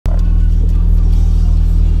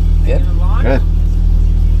Good.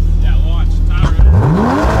 Yeah, launch.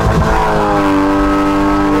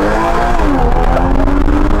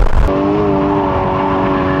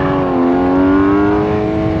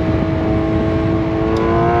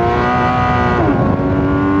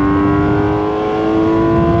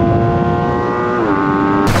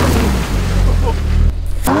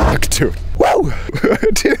 Fuck, dude. Whoa!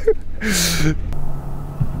 Dude.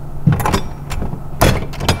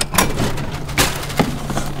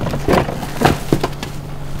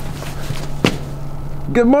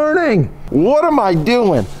 Good morning. What am I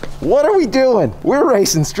doing? What are we doing? We're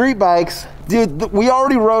racing street bikes. Dude, we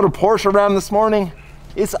already rode a Porsche around this morning.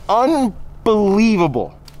 It's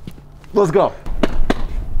unbelievable. Let's go.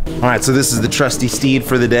 All right, so this is the trusty steed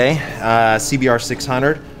for the day. CBR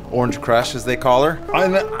 600, Orange Crush as they call her.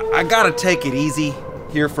 I gotta take it easy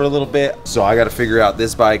here for a little bit. So I gotta figure out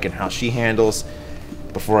this bike and how she handles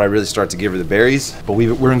before I really start to give her the berries. But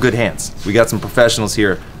we're in good hands. We got some professionals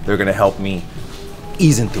here. They're gonna help me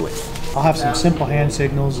ease into it. I'll have some simple hand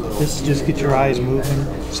signals. This is just get your eyes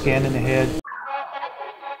moving, scanning ahead.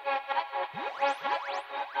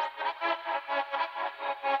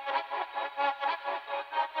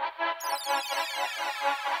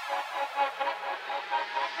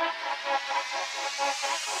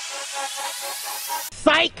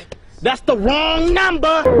 Psych! That's the wrong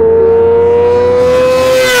number!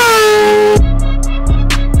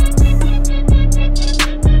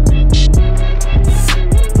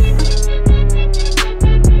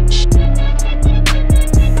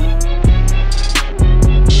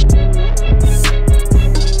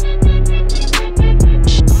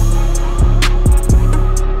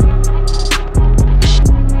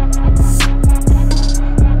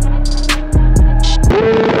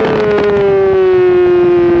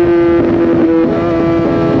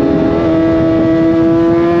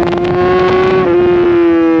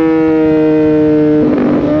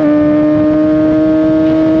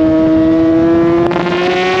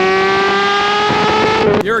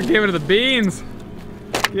 Give it to the beans.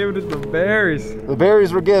 Give it to the berries. The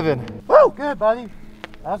berries were given. Woo! Good, buddy.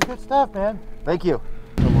 That's good stuff, man. Thank you.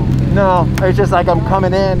 No, it's just like I'm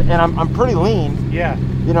coming in and I'm pretty lean. Yeah.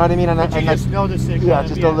 You know what I mean? And But you just notice it. yeah,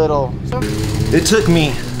 just a little. It took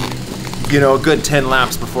me, you know, a good 10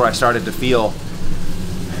 laps before I started to feel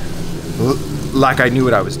like I knew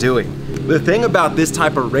what I was doing. The thing about this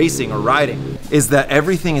type of racing or riding is that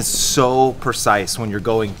everything is so precise when you're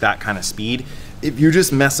going that kind of speed. If you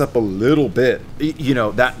just mess up a little bit, you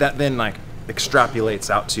know, that then like extrapolates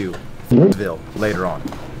out to Ville later on.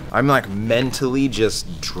 I'm like mentally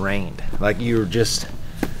just drained. Like you're just,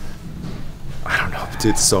 I don't know,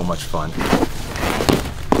 it's so much fun.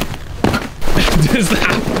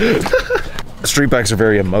 Street bikes are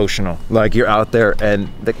very emotional. Like you're out there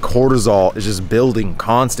and the cortisol is just building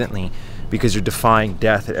constantly because you're defying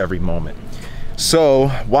death at every moment. So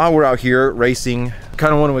while we're out here racing,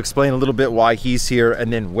 kind of want to explain a little bit why he's here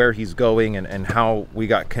and then where he's going and how we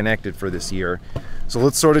got connected for this year. So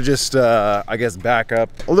let's sort of just, I guess, back up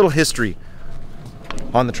a little history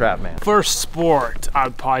on the Trap Man. First sport, I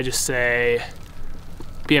would probably just say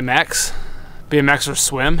BMX. BMX or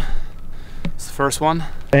swim. It's the first one.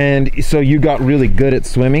 And so you got really good at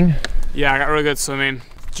swimming? Yeah, I got really good at swimming.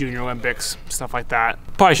 Junior Olympics, stuff like that.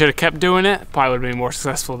 Probably should have kept doing it. Probably would have been more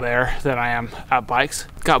successful there than I am at bikes.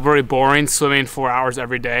 Got very boring swimming 4 hours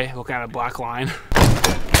every day, looking at a black line.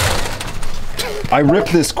 I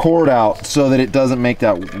ripped this cord out so that it doesn't make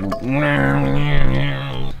that.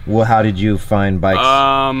 Well, how did you find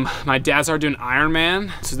bikes? My dad started doing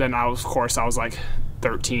Ironman. So then I was like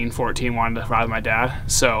 13, 14, wanted to ride with my dad.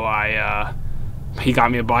 So he got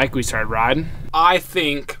me a bike, we started riding. I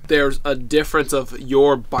think there's a difference of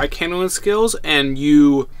your bike handling skills and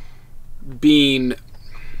you being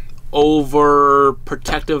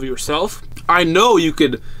overprotective of yourself. I know you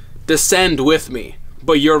could descend with me,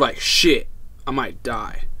 but you're like, shit, I might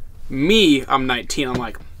die. Me, I'm 19, I'm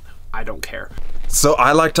like, I don't care. So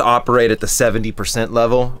I like to operate at the 70%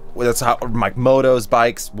 level. That's how, like motos,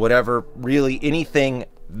 bikes, whatever, really anything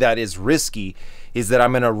that is risky is that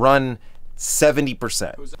I'm gonna run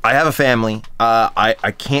 70%. I have a family,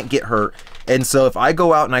 I can't get hurt. And so if I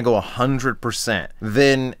go out and I go 100%,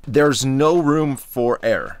 then there's no room for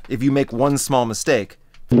error. If you make one small mistake,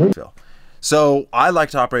 so I like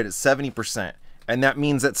to operate at 70%. And that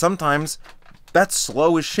means that sometimes that's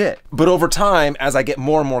slow as shit. But over time, as I get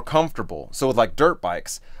more and more comfortable, so with like dirt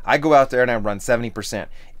bikes, I go out there and I run 70%.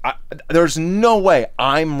 There's no way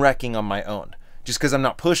I'm wrecking on my own just because I'm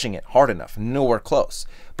not pushing it hard enough, nowhere close.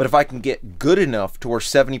 But if I can get good enough to where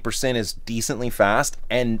 70% is decently fast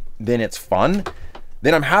and then it's fun,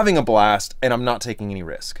 then I'm having a blast and I'm not taking any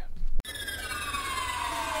risk.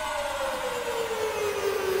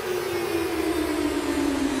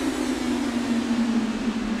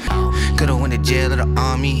 Could've went to jail or the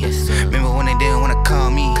army. Remember when they didn't wanna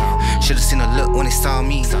call me? Should've seen a look when they saw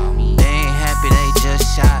me. They ain't happy, they just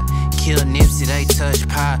shot. Killed Nipsey, they touched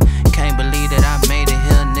pop. Can't believe that I made it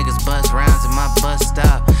here. Niggas bust rounds in my bus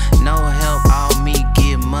stop. No help, all me,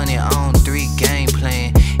 get money on 3 game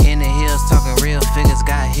plan. In the hills, talking real figures.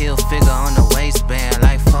 Got heel figure on the waistband.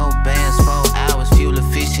 Like 4 bands, 4 hours, fuel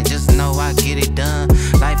efficient. Just know I get it done.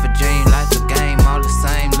 Life a dream, life a game, all the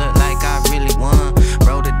same. Look like I really won.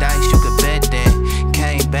 Roll the dice, you could bet that.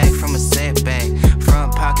 Came back from a setback.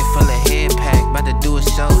 Front pocket full of head pack. About to do a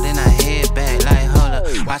show, then I head back. Like, hold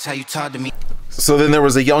up, watch how you talk to me. So then there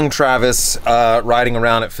was a young Travis riding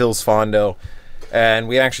around at Phil's Fondo, and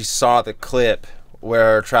we actually saw the clip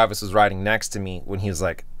where Travis was riding next to me when he was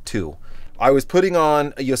like 2. I was putting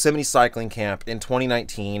on a Yosemite cycling camp in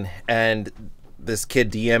 2019, and this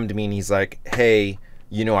kid DM'd me and he's like, hey,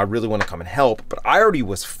 you know, I really want to come and help, but I already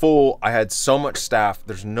was full. I had so much staff.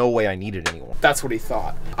 There's no way I needed anyone. That's what he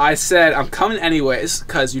thought. I said, I'm coming anyways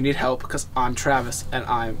because you need help because I'm Travis and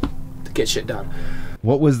I'm to get shit done.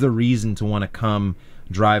 What was the reason to want to come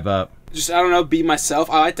drive up? Just, I don't know, be myself.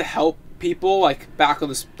 I like to help people, like back on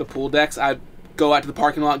the pool decks. I'd go out to the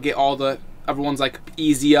parking lot, get all the, everyone's like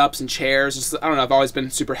easy ups and chairs. Just, I don't know, I've always been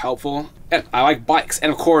super helpful. And I like bikes.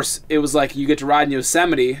 And of course, it was like you get to ride in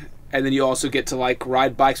Yosemite, and then you also get to like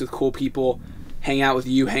ride bikes with cool people, hang out with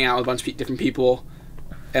you, hang out with a bunch of different people.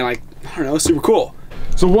 And like, I don't know, super cool.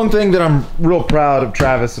 So one thing that I'm real proud of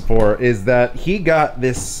Travis for is that he got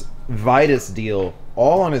this Vitus deal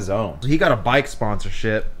all on his own. He got a bike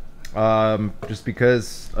sponsorship just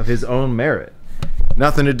because of his own merit.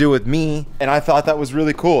 Nothing to do with me, and I thought that was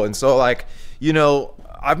really cool. And so, like, you know,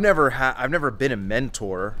 I've never been a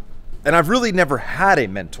mentor, and I've really never had a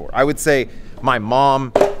mentor. I would say my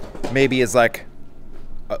mom maybe is like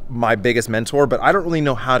my biggest mentor, but I don't really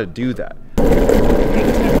know how to do that.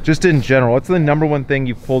 Just in general, what's the #1 thing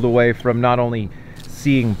you've pulled away from not only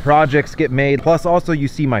seeing projects get made, plus also you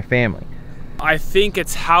see my family? I think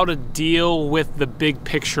it's how to deal with the big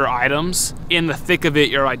picture items. In the thick of it,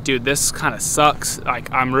 you're like, dude, this kind of sucks.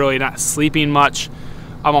 Like, I'm really not sleeping much.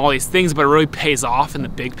 I'm all these things, but it really pays off in the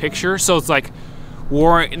big picture. So it's like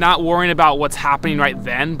not worrying about what's happening right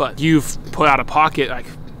then, but you've put out of pocket like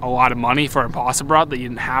a lot of money for Impossible Route that you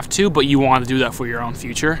didn't have to, but you want to do that for your own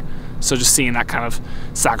future. So just seeing that kind of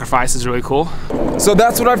sacrifice is really cool. So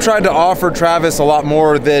that's what I've tried to offer Travis a lot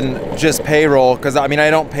more than just payroll, because I mean, I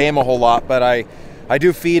don't pay him a whole lot, but I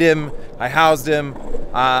do feed him, I housed him,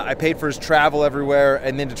 I paid for his travel everywhere,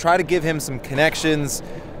 and then to try to give him some connections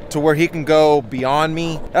to where he can go beyond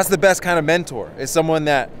me. That's the best kind of mentor, is someone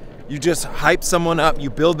that you just hype someone up, you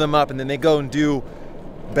build them up, and then they go and do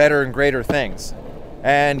better and greater things.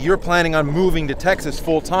 And you're planning on moving to Texas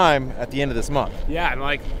full time at the end of this month. Yeah, in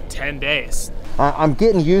like 10 days. I'm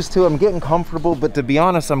getting used to it, I'm getting comfortable, but to be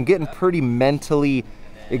honest, I'm getting pretty mentally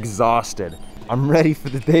exhausted. I'm ready for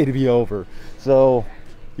the day to be over. So,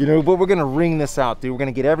 you know, but we're gonna ring this out, dude. We're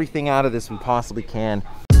gonna get everything out of this we possibly can.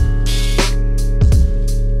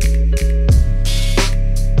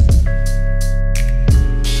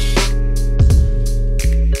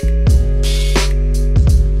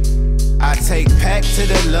 Take pack to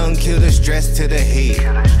the lung, kill the stress to the head.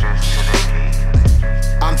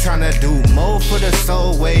 I'm tryna do more for the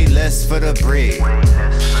soul, way less for the bread.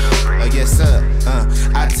 Oh yes sir,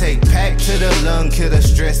 I take pack to the lung, kill the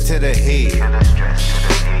stress to the head.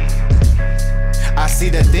 I see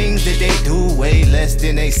the things that they do way less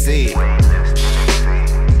than they say.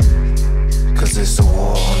 Cause it's a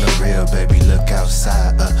war on the real, baby, look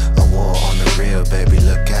outside. A war on the real, baby,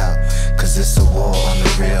 look out. Cause it's a war on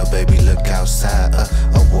the real, baby, look outside. A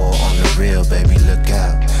war on the real, baby, look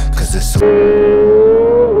out. Cause it's a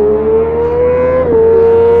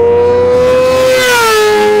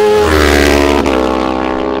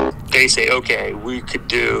They say, okay, we could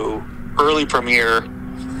do early premiere,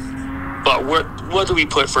 but what do we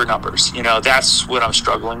put for numbers? You know, that's what I'm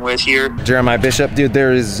struggling with here. Jeremiah Bishop, dude,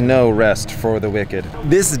 there is no rest for the wicked.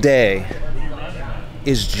 This day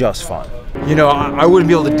is just fun. You know, I wouldn't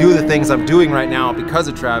be able to do the things I'm doing right now because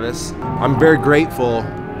of Travis. I'm very grateful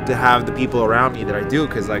to have the people around me that I do,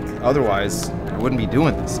 because like otherwise I wouldn't be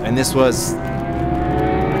doing this. And this was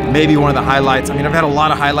maybe one of the highlights. I mean, I've had a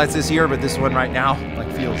lot of highlights this year, but this one right now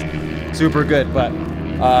like feels super good. But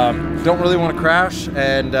don't really want to crash,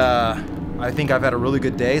 and I think I've had a really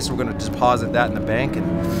good day, so we're gonna deposit that in the bank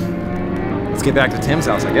and let's get back to Tim's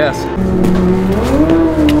house, I guess.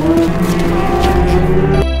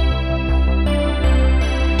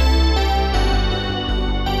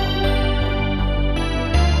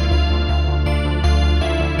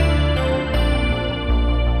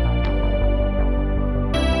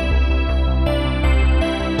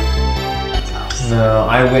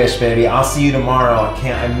 wish, baby. I'll see you tomorrow.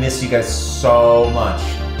 I miss you guys so much.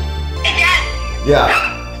 Hey, Dad.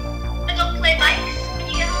 Yeah. Wanna go play bikes when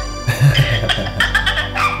you get home?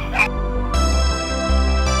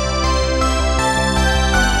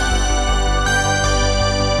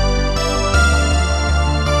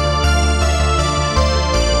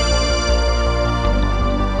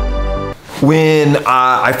 When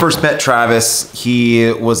I first met Travis,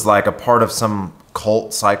 he was like a part of some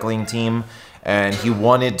cult cycling team, and he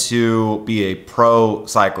wanted to be a pro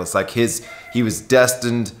cyclist. Like he was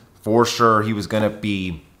destined for sure. He was gonna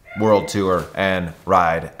be world tour and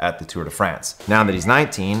ride at the Tour de France. Now that he's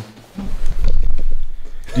 19,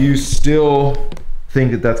 do you still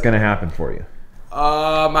think that that's gonna happen for you?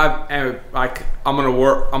 I'm gonna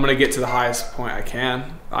work. I'm gonna get to the highest point I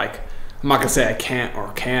can. Like, I'm not gonna say I can't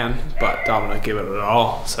or can, but I'm gonna give it an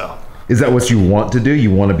all. So. Is that what you want to do?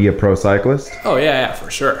 You want to be a pro cyclist? Oh yeah,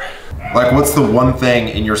 for sure. Like, what's the one thing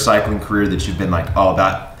in your cycling career that you've been like, oh,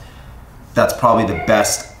 that's probably the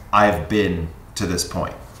best I've been to this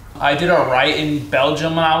point? I did all right in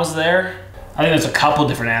Belgium when I was there. I think there's a couple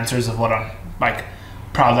different answers of what I'm like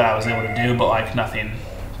proud that I was able to do, but like nothing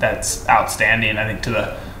that's outstanding, I think,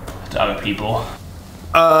 to other people.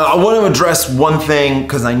 I want to address one thing,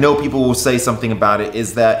 because I know people will say something about it,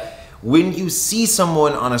 is that when you see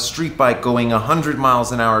someone on a street bike going 100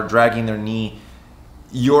 miles an hour dragging their knee,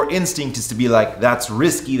 your instinct is to be like, that's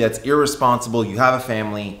risky, that's irresponsible, you have a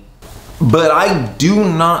family. But I do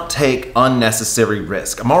not take unnecessary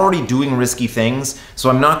risk. I'm already doing risky things, so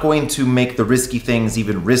I'm not going to make the risky things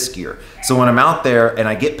even riskier. So when I'm out there and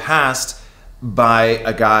I get passed by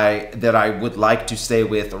a guy that I would like to stay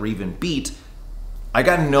with or even beat, I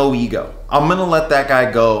got no ego. I'm gonna let that guy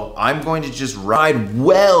go. I'm going to just ride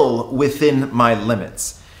well within my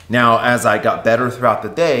limits. Now, as I got better throughout the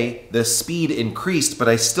day, the speed increased, but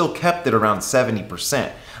I still kept it around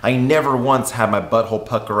 70%. I never once had my butthole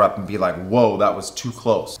pucker up and be like, whoa, that was too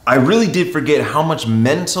close. I really did forget how much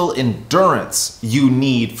mental endurance you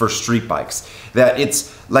need for street bikes. That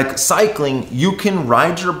it's like cycling, you can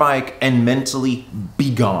ride your bike and mentally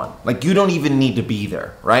be gone. Like, you don't even need to be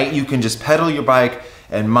there, right? You can just pedal your bike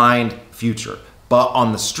and mind future. But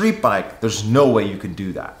on the street bike, there's no way you can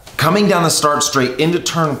do that. Coming down the start straight into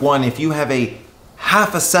turn one, if you have a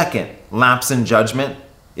half a second lapse in judgment,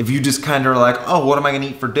 if you just kind of are like, oh, what am I gonna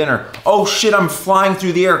eat for dinner? Oh shit, I'm flying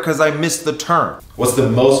through the air because I missed the turn. What's the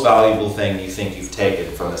most valuable thing you think you've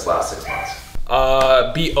taken from this last 6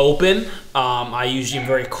 months? Be open. I usually am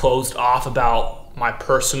very closed off about my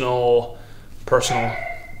personal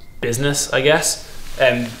business, I guess.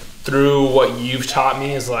 And through what you've taught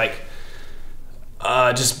me is like,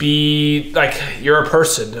 just be like, you're a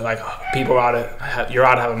person. Like, people you're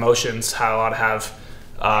allowed to have emotions, allowed to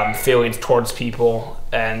have feelings towards people,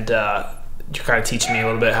 and you're kind of teaching me a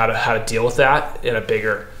little bit how to deal with that in a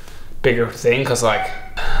bigger thing. Because like,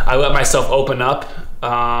 I let myself open up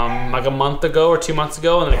like a month ago or 2 months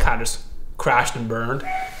ago, and then it kind of just crashed and burned,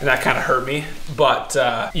 and that kind of hurt me. But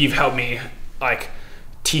you've helped me like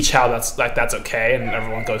teach how that's okay, and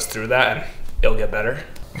everyone goes through that, and it'll get better.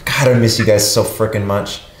 God, I miss you guys so freaking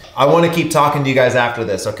much. I want to keep talking to you guys after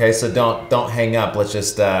this, okay? So don't hang up. Let's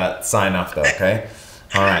just sign off though, okay?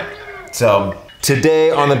 All right. So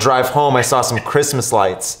today on the drive home, I saw some Christmas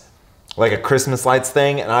lights, like a Christmas lights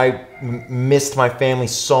thing, and I missed my family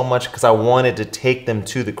so much because I wanted to take them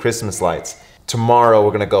to the Christmas lights. Tomorrow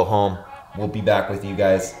we're gonna go home. We'll be back with you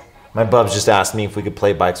guys. My bubs just asked me if we could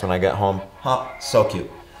play bikes when I get home. Huh, so cute.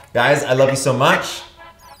 Guys, I love you so much.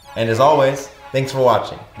 And as always, thanks for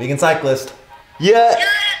watching. Vegan Cyclist. Yeah.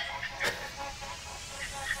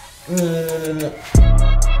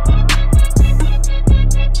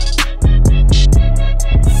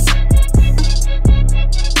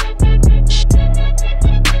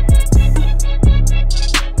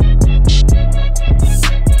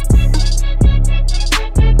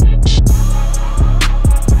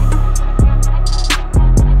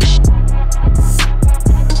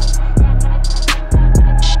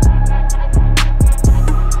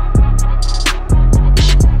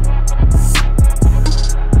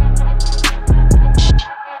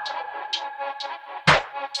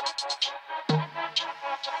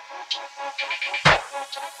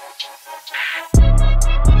 Bye.